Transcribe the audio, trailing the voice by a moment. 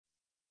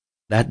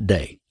That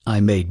day I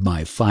made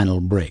my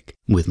final break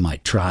with my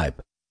tribe.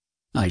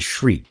 I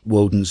shrieked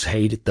Woden's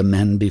hate at the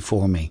men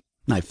before me.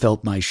 I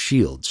felt my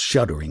shields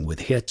shuddering with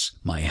hits,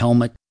 my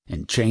helmet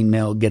and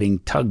chainmail getting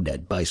tugged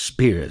at by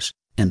spears,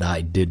 and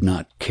I did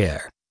not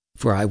care,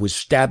 for I was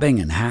stabbing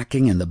and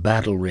hacking in the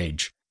battle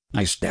rage.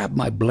 I stabbed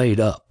my blade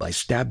up, I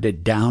stabbed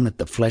it down at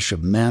the flesh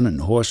of men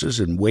and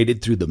horses, and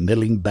waded through the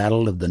milling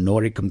battle of the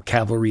Noricum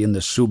cavalry and the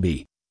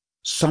Suebi.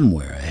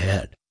 Somewhere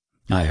ahead,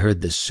 I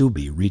heard the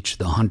Suebi reach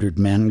the 100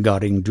 men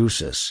guarding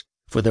Drusus,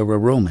 for there were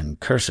Roman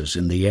curses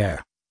in the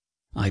air.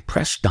 I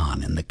pressed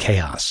on in the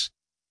chaos.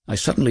 I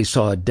suddenly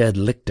saw a dead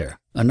lictor,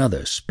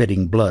 another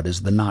spitting blood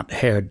as the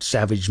knot-haired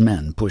savage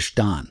men pushed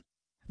on.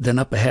 Then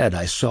up ahead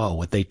I saw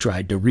what they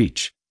tried to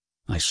reach.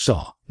 I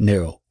saw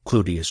Nero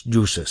Cludius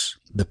Drusus,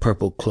 the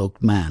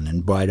purple-cloaked man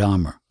in bright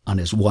armor, on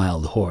his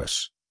wild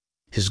horse.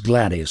 His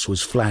gladius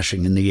was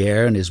flashing in the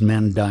air, and his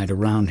men died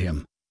around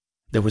him.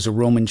 There was a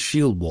Roman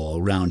shield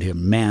wall round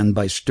him, manned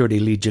by sturdy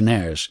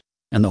legionnaires,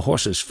 and the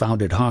horses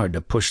found it hard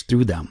to push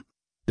through them.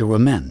 There were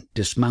men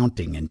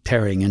dismounting and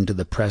tearing into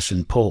the press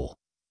and pull.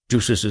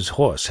 Drusus's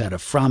horse had a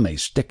frame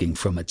sticking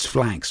from its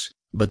flanks,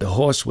 but the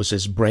horse was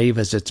as brave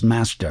as its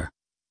master.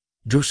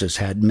 Drusus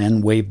had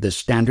men wave the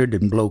standard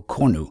and blow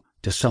cornu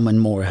to summon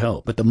more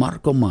help, but the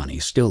Marcomanni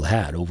still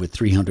had over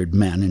 300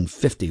 men, and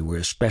 50 were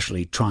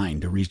especially trying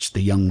to reach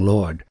the young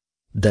lord.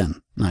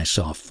 Then I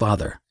saw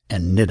Father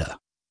and Nida.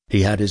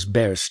 He had his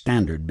bare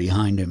standard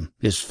behind him,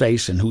 his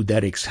face and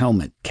Hudedic's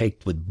helmet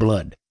caked with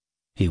blood.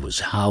 He was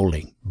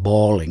howling,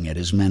 bawling at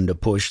his men to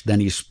push, then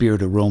he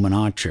speared a Roman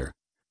archer.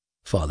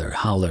 Father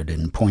hollered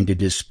and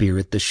pointed his spear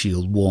at the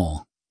shield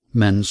wall.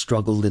 Men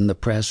struggled in the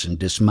press and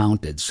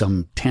dismounted,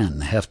 some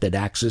 10 hefted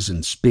axes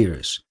and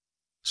spears.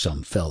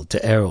 Some fell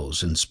to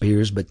arrows and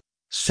spears, but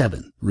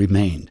 7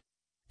 remained,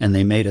 and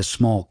they made a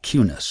small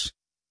cunus.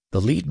 The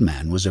lead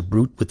man was a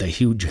brute with a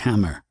huge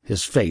hammer,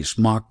 his face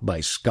marked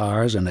by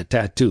scars and a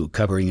tattoo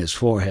covering his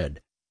forehead.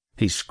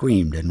 He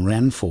screamed and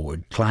ran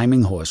forward,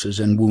 climbing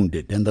horses and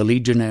wounded, and the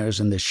legionnaires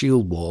in the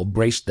shield wall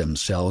braced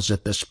themselves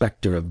at the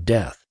specter of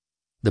death.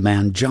 The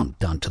man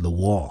jumped onto the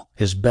wall,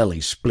 his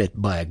belly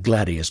split by a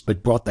gladius,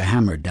 but brought the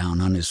hammer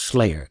down on his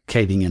slayer,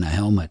 caving in a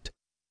helmet.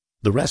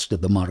 The rest of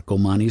the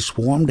Marcomanni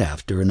swarmed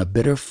after, and a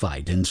bitter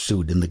fight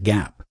ensued in the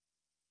gap.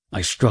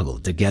 I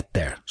struggled to get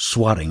there,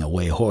 swatting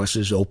away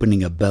horses,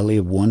 opening a belly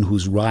of one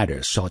whose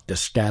rider sought to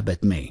stab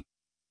at me.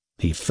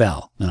 He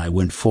fell, and I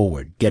went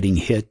forward, getting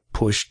hit,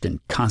 pushed, and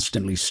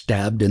constantly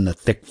stabbed in the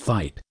thick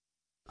fight.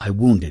 I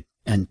wounded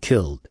and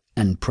killed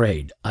and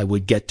prayed I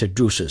would get to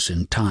Drusus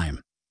in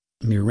time.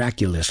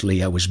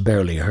 Miraculously, I was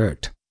barely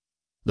hurt.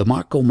 The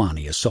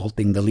Marcomanni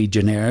assaulting the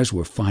legionnaires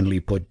were finally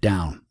put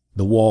down.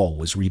 The wall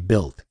was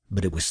rebuilt,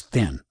 but it was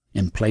thin,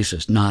 in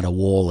places not a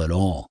wall at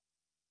all.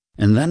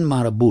 And then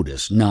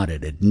Marabudus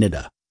nodded at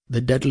Nida. The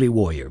deadly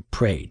warrior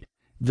prayed,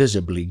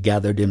 visibly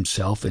gathered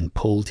himself, and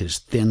pulled his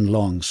thin,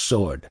 long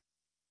sword.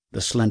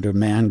 The slender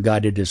man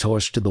guided his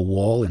horse to the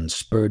wall and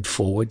spurred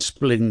forward,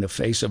 splitting the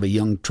face of a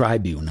young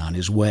tribune on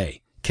his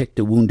way, kicked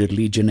a wounded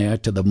legionnaire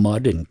to the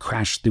mud, and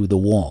crashed through the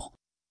wall.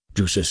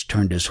 Drusus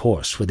turned his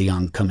horse for the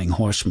oncoming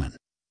horseman,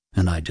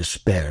 and I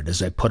despaired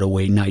as I put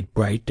away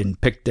Nightbright and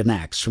picked an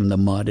axe from the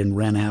mud and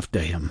ran after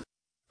him.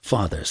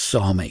 Father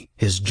saw me,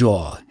 his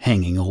jaw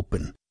hanging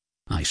open.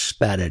 I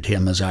spat at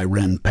him as I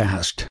ran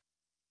past.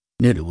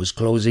 Nida was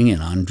closing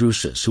in on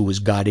Drusus, who was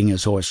guiding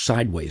his horse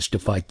sideways to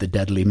fight the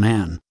deadly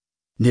man.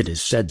 Nida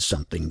said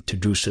something to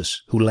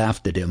Drusus, who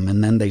laughed at him,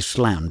 and then they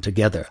slammed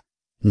together.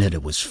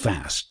 Nida was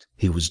fast.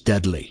 He was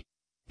deadly.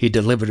 He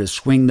delivered a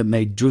swing that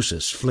made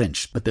Drusus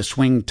flinch, but the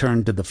swing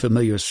turned to the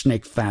familiar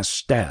snake-fast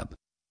stab,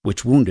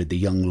 which wounded the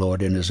young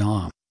lord in his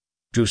arm.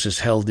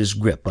 Drusus held his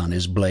grip on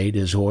his blade,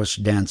 his horse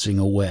dancing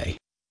away.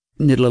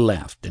 Nida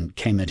laughed and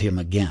came at him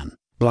again,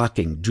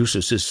 blocking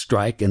Drusus's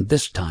strike, and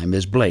this time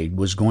his blade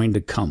was going to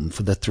come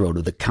for the throat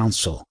of the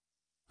council.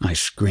 I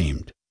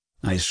screamed.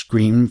 I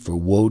screamed for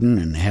Woden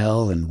and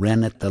hell, and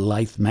ran at the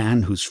lithe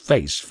man whose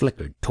face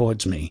flickered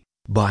towards me,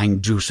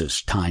 buying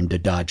Drusus time to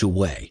dodge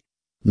away.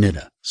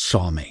 Nida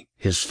saw me,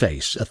 his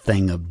face a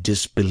thing of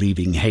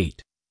disbelieving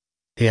hate.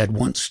 He had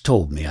once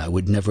told me I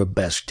would never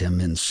best him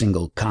in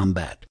single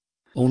combat.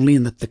 Only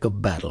in the thick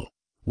of battle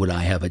would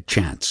I have a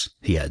chance,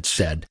 he had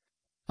said.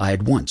 I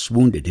had once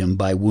wounded him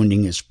by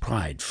wounding his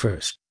pride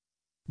first,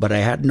 but I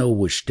had no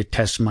wish to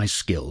test my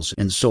skills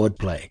in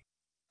swordplay.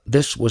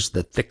 This was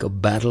the thick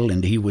of battle,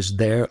 and he was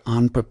there,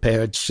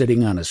 unprepared,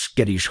 sitting on a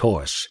skittish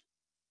horse.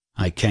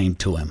 I came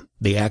to him,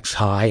 the axe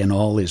high, and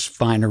all his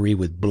finery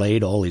with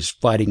blade, all his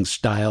fighting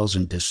styles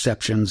and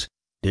deceptions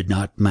did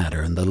not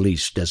matter in the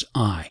least, as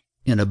I,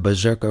 in a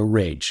berserker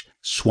rage,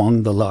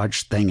 swung the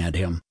large thing at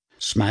him,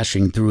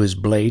 smashing through his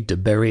blade to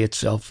bury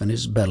itself in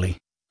his belly,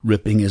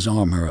 ripping his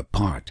armor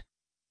apart.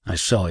 I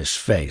saw his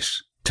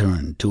face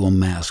turned to a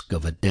mask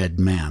of a dead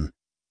man,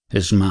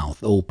 his mouth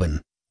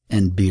open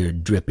and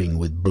beard dripping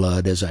with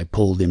blood as I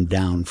pulled him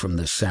down from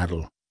the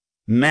saddle.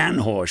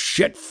 "Man-horse,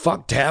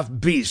 shit-fucked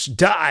half-beast,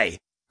 die!"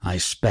 I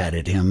spat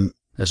at him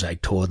as I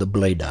tore the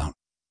blade out.